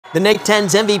The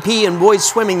NAC-10's MVP in boys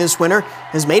swimming this winter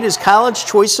has made his college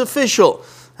choice official.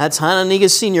 That's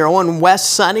Hononegah senior Owen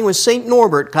signing with St.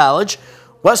 Norbert College.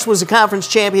 West was a conference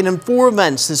champion in 4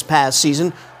 events this past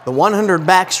season: the 100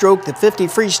 backstroke, the 50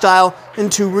 freestyle, and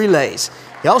 2 relays.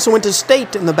 He also went to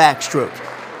state in the backstroke.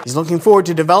 He's looking forward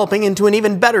to developing into an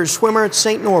even better swimmer at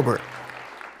St. Norbert.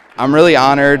 I'm really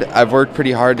honored. I've worked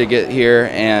pretty hard to get here,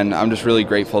 and I'm just really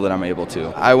grateful that I'm able to.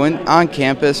 I went on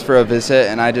campus for a visit,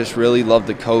 and I just really love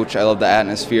the coach. I love the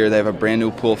atmosphere. They have a brand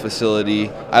new pool facility.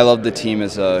 I love the team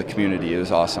as a community. It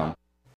was awesome.